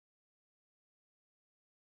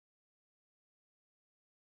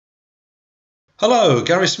Hello,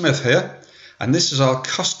 Gary Smith here, and this is our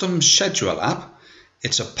custom schedule app.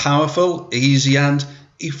 It's a powerful, easy and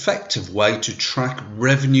effective way to track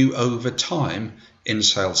revenue over time in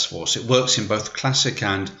Salesforce. It works in both classic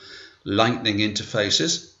and lightning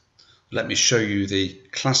interfaces. Let me show you the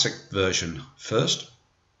classic version first.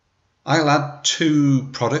 I'll add 2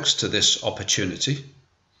 products to this opportunity.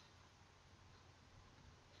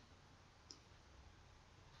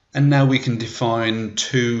 And now we can define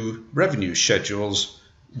 2 revenue schedules,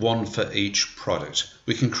 one for each product.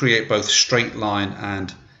 We can create both straight line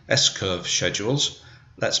and S-curve schedules.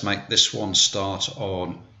 Let's make this one start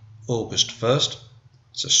on August 1st.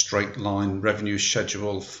 It's a straight line revenue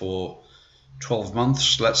schedule for 12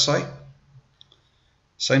 months, let's say.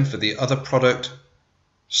 Same for the other product,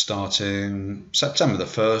 starting September the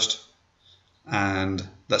 1st, and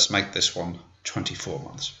let's make this one 24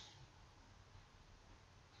 months.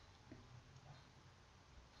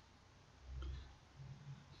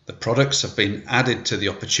 The products have been added to the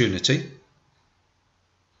opportunity,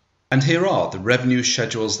 and here are the revenue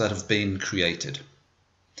schedules that have been created.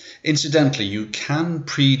 Incidentally, you can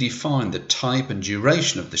predefine the type and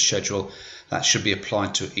duration of the schedule that should be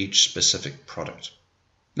applied to each specific product.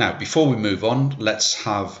 Now, before we move on, let's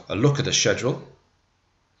have a look at a schedule.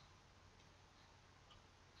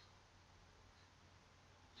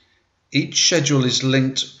 Each schedule is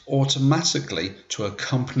linked automatically to a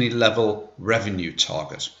company level revenue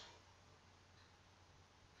target.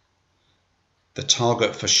 The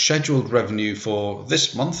target for scheduled revenue for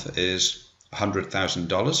this month is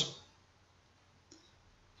 $100,000.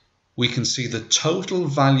 We can see the total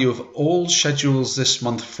value of all schedules this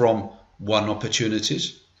month from won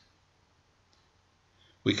opportunities.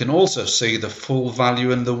 We can also see the full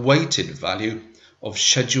value and the weighted value of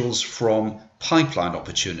schedules from pipeline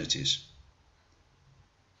opportunities.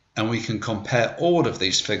 And we can compare all of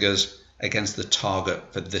these figures against the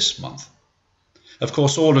target for this month. Of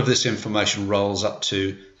course, all of this information rolls up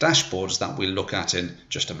to dashboards that we'll look at in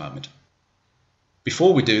just a moment.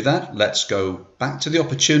 Before we do that, let's go back to the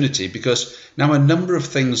opportunity, because now a number of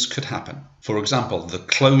things could happen. For example, the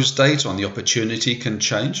close date on the opportunity can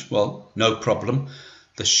change. Well, no problem.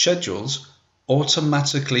 The schedules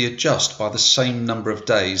automatically adjust by the same number of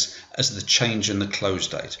days as the change in the close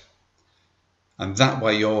date. And that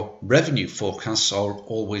way your revenue forecasts are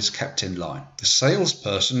always kept in line. The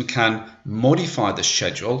salesperson can modify the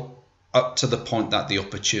schedule up to the point that the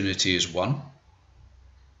opportunity is won.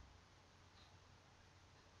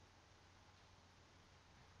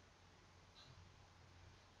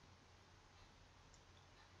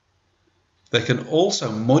 They can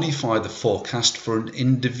also modify the forecast for an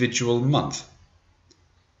individual month.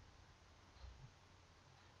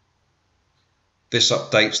 This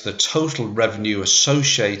updates the total revenue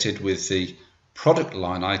associated with the product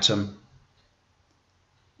line item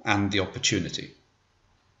and the opportunity.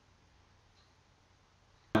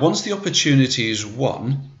 Once the opportunity is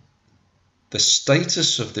won, the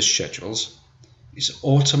status of the schedules is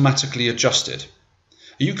automatically adjusted.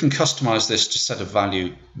 You can customize this to set a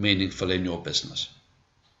value meaningful in your business.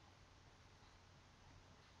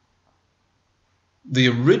 The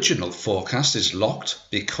original forecast is locked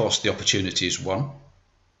because the opportunity is won,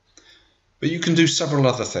 but you can do several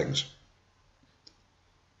other things.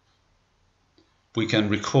 We can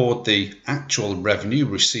record the actual revenue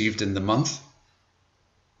received in the month.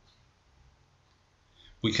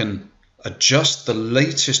 We can adjust the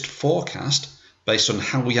latest forecast based on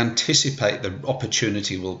how we anticipate the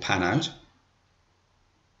opportunity will pan out.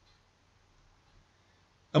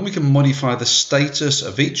 And we can modify the status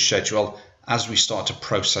of each schedule as we start to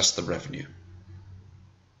process the revenue.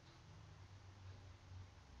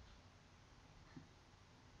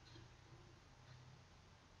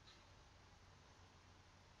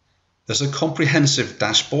 There's a comprehensive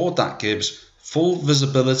dashboard that gives full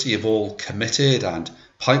visibility of all committed and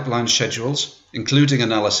pipeline schedules, including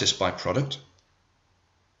analysis by product.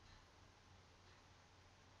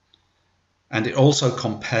 And it also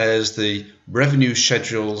compares the revenue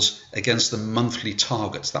schedules against the monthly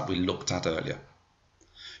targets that we looked at earlier.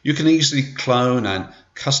 You can easily clone and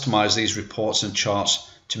customize these reports and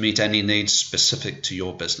charts to meet any needs specific to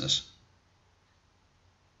your business.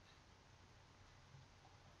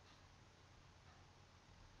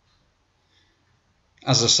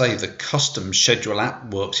 As I say, the custom schedule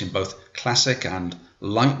app works in both classic and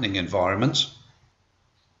lightning environments.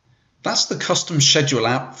 That's the custom schedule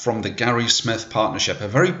app from the Gary Smith partnership, a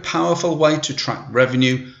very powerful way to track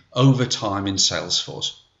revenue over time in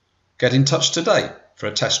Salesforce. Get in touch today for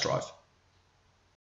a test drive.